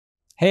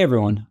Hey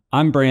everyone,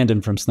 I'm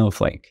Brandon from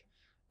Snowflake.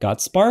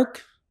 Got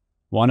Spark?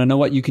 Want to know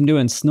what you can do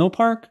in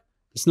Snowpark?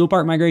 The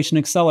Snowpark Migration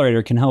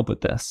Accelerator can help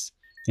with this.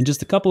 In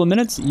just a couple of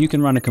minutes, you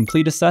can run a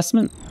complete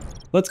assessment.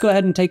 Let's go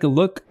ahead and take a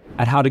look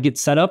at how to get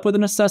set up with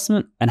an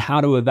assessment and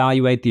how to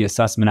evaluate the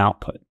assessment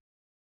output.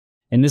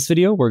 In this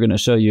video, we're going to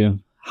show you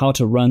how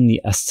to run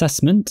the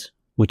assessment,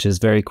 which is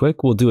very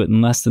quick. We'll do it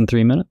in less than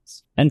 3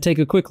 minutes, and take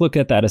a quick look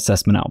at that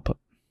assessment output.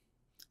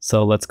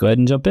 So let's go ahead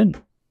and jump in.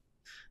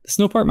 The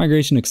Snowpark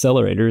Migration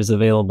Accelerator is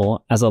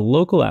available as a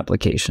local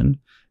application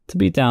to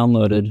be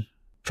downloaded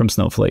from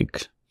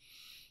Snowflake.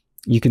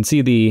 You can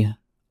see the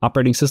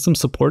operating system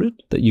supported,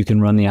 that you can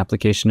run the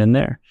application in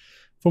there.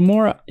 For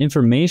more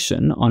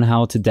information on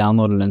how to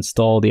download and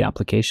install the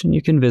application,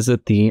 you can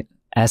visit the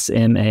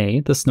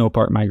SMA, the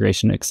Snowpark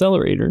Migration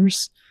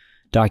Accelerator's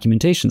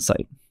documentation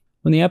site.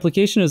 When the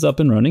application is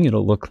up and running,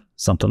 it'll look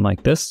something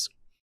like this.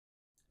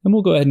 And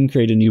we'll go ahead and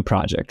create a new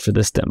project for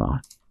this demo.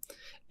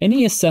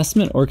 Any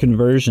assessment or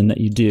conversion that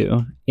you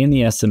do in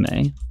the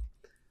SMA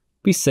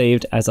be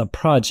saved as a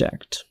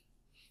project.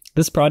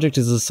 This project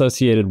is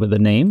associated with a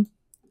name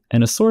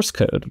and a source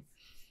code,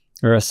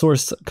 or a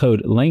source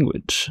code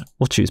language.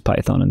 We'll choose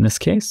Python in this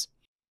case.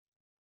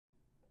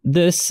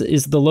 This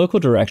is the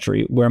local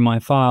directory where my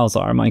files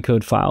are, my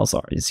code files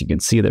are. As you can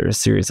see, there are a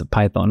series of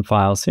Python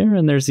files here,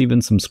 and there's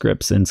even some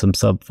scripts in some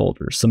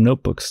subfolders, some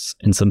notebooks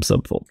in some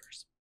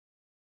subfolders.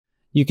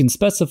 You can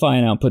specify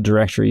an output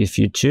directory if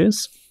you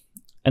choose.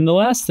 And the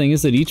last thing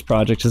is that each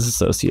project is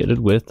associated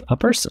with a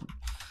person.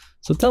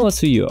 So tell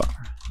us who you are.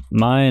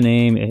 My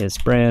name is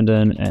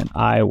Brandon and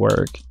I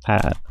work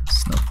at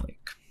Snowflake.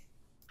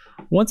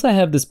 Once I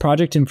have this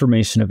project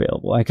information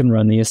available, I can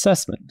run the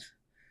assessment.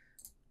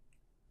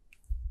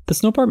 The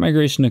Snowpark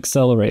Migration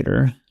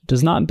Accelerator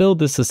does not build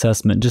this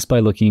assessment just by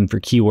looking for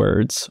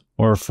keywords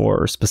or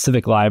for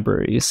specific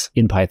libraries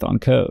in Python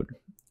code.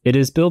 It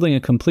is building a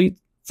complete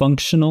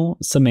functional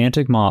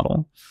semantic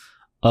model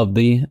of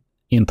the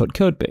input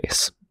code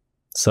base.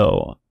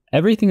 So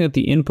everything that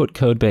the input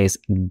code base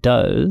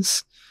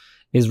does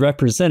is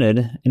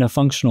represented in a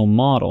functional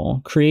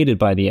model created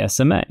by the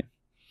SMA.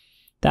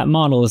 That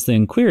model is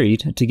then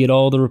queried to get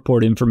all the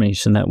report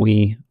information that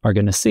we are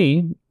going to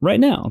see right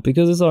now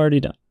because it's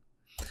already done.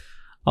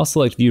 I'll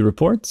select View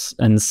Reports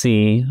and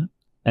see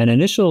an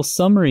initial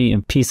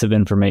summary piece of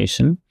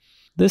information.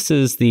 This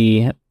is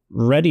the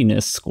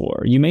readiness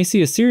score. You may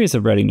see a series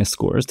of readiness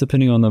scores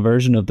depending on the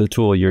version of the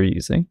tool you're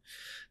using.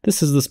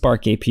 This is the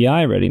Spark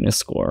API readiness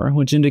score,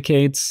 which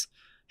indicates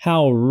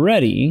how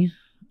ready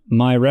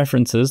my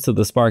references to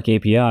the Spark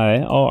API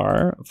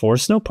are for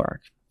Snowpark.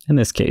 In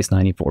this case,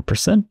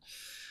 94%. And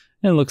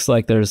it looks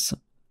like there's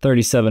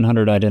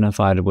 3,700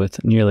 identified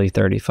with nearly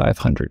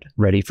 3,500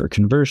 ready for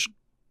conversion.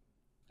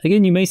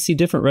 Again, you may see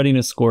different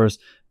readiness scores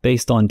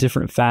based on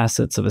different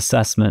facets of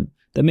assessment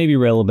that may be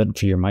relevant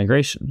for your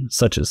migration,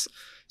 such as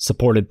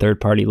supported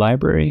third-party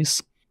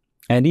libraries,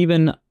 and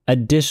even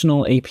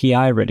additional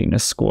API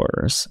readiness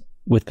scores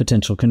with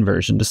potential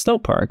conversion to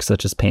Snowpark,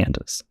 such as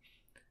pandas.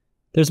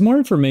 There's more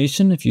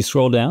information if you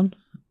scroll down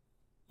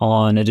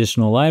on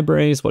additional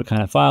libraries, what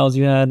kind of files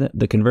you had,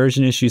 the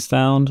conversion issues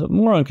found,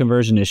 more on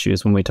conversion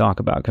issues when we talk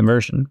about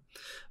conversion.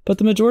 But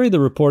the majority of the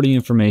reporting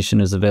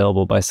information is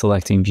available by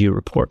selecting View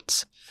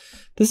Reports.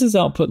 This is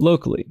output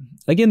locally.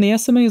 Again, the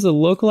SMA is a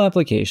local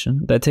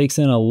application that takes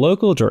in a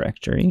local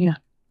directory.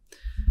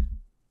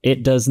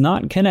 It does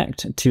not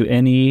connect to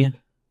any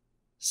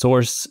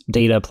source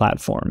data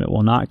platform. It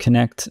will not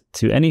connect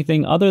to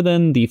anything other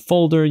than the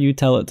folder you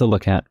tell it to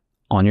look at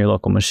on your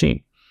local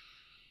machine.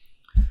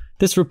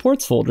 This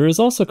reports folder is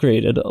also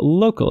created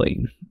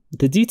locally.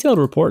 The detailed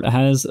report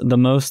has the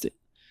most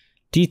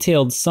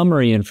detailed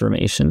summary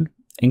information,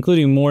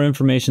 including more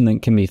information than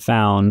can be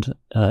found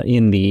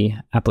in the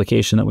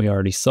application that we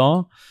already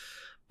saw,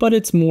 but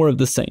it's more of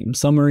the same.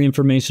 Summary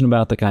information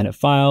about the kind of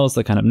files,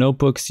 the kind of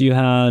notebooks you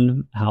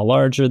had, how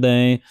large are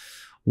they,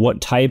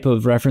 what type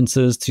of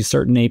references to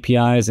certain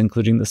APIs,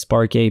 including the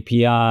Spark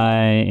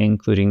API,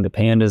 including the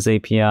Pandas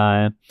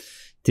API.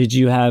 Did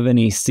you have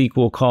any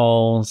SQL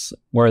calls?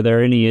 Were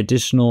there any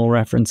additional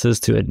references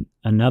to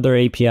another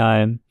API?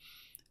 And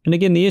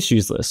again, the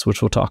issues list,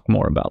 which we'll talk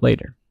more about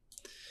later.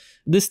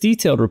 This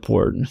detailed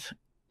report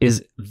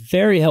is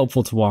very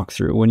helpful to walk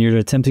through when you're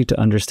attempting to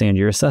understand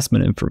your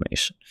assessment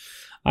information.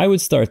 I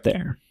would start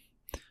there.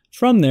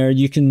 From there,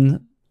 you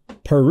can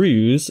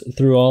peruse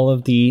through all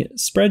of the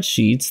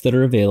spreadsheets that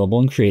are available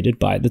and created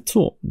by the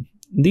tool.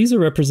 These are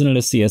represented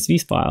as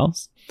CSV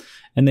files,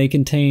 and they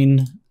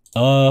contain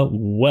a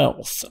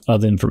wealth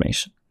of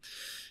information.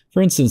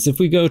 For instance, if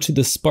we go to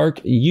the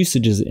Spark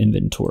usages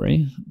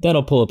inventory,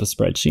 that'll pull up a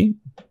spreadsheet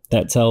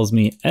that tells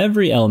me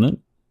every element,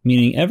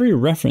 meaning every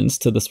reference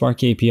to the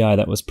Spark API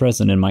that was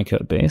present in my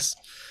code base,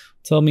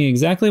 tell me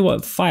exactly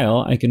what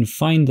file I can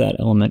find that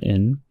element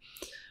in,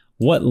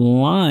 what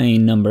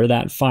line number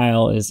that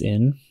file is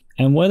in,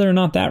 and whether or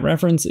not that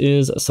reference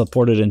is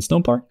supported in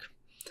Snowpark,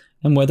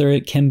 and whether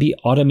it can be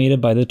automated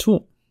by the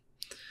tool.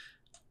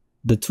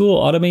 The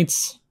tool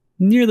automates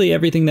nearly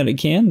everything that it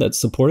can that's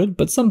supported,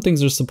 but some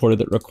things are supported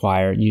that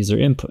require user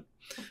input.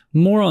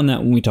 More on that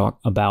when we talk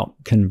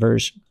about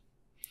conversion.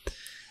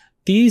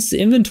 These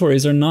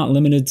inventories are not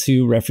limited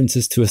to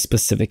references to a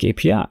specific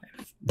API.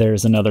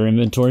 There's another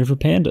inventory for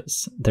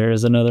pandas. There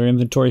is another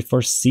inventory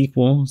for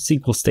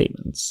SQL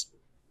statements.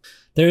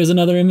 There is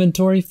another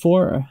inventory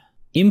for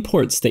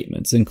import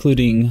statements,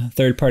 including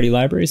third-party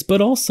libraries,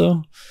 but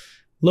also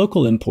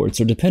local imports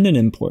or dependent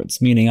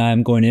imports, meaning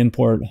I'm going to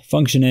import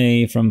function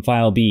A from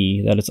file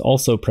B that is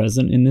also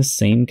present in this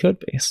same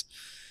code base.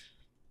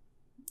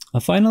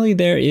 Finally,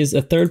 there is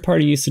a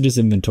third-party usages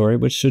inventory,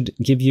 which should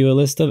give you a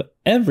list of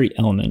every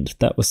element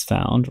that was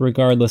found,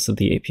 regardless of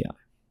the API.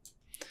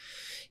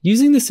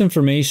 Using this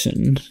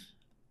information,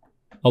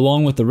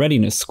 along with the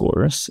readiness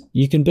scores,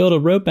 you can build a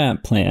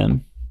roadmap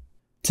plan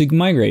to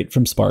migrate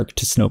from Spark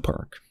to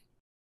Snowpark.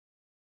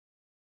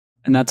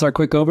 And that's our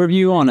quick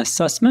overview on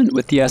assessment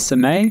with the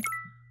SMA.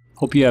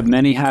 Hope you have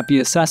many happy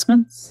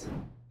assessments,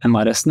 and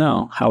let us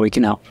know how we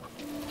can help.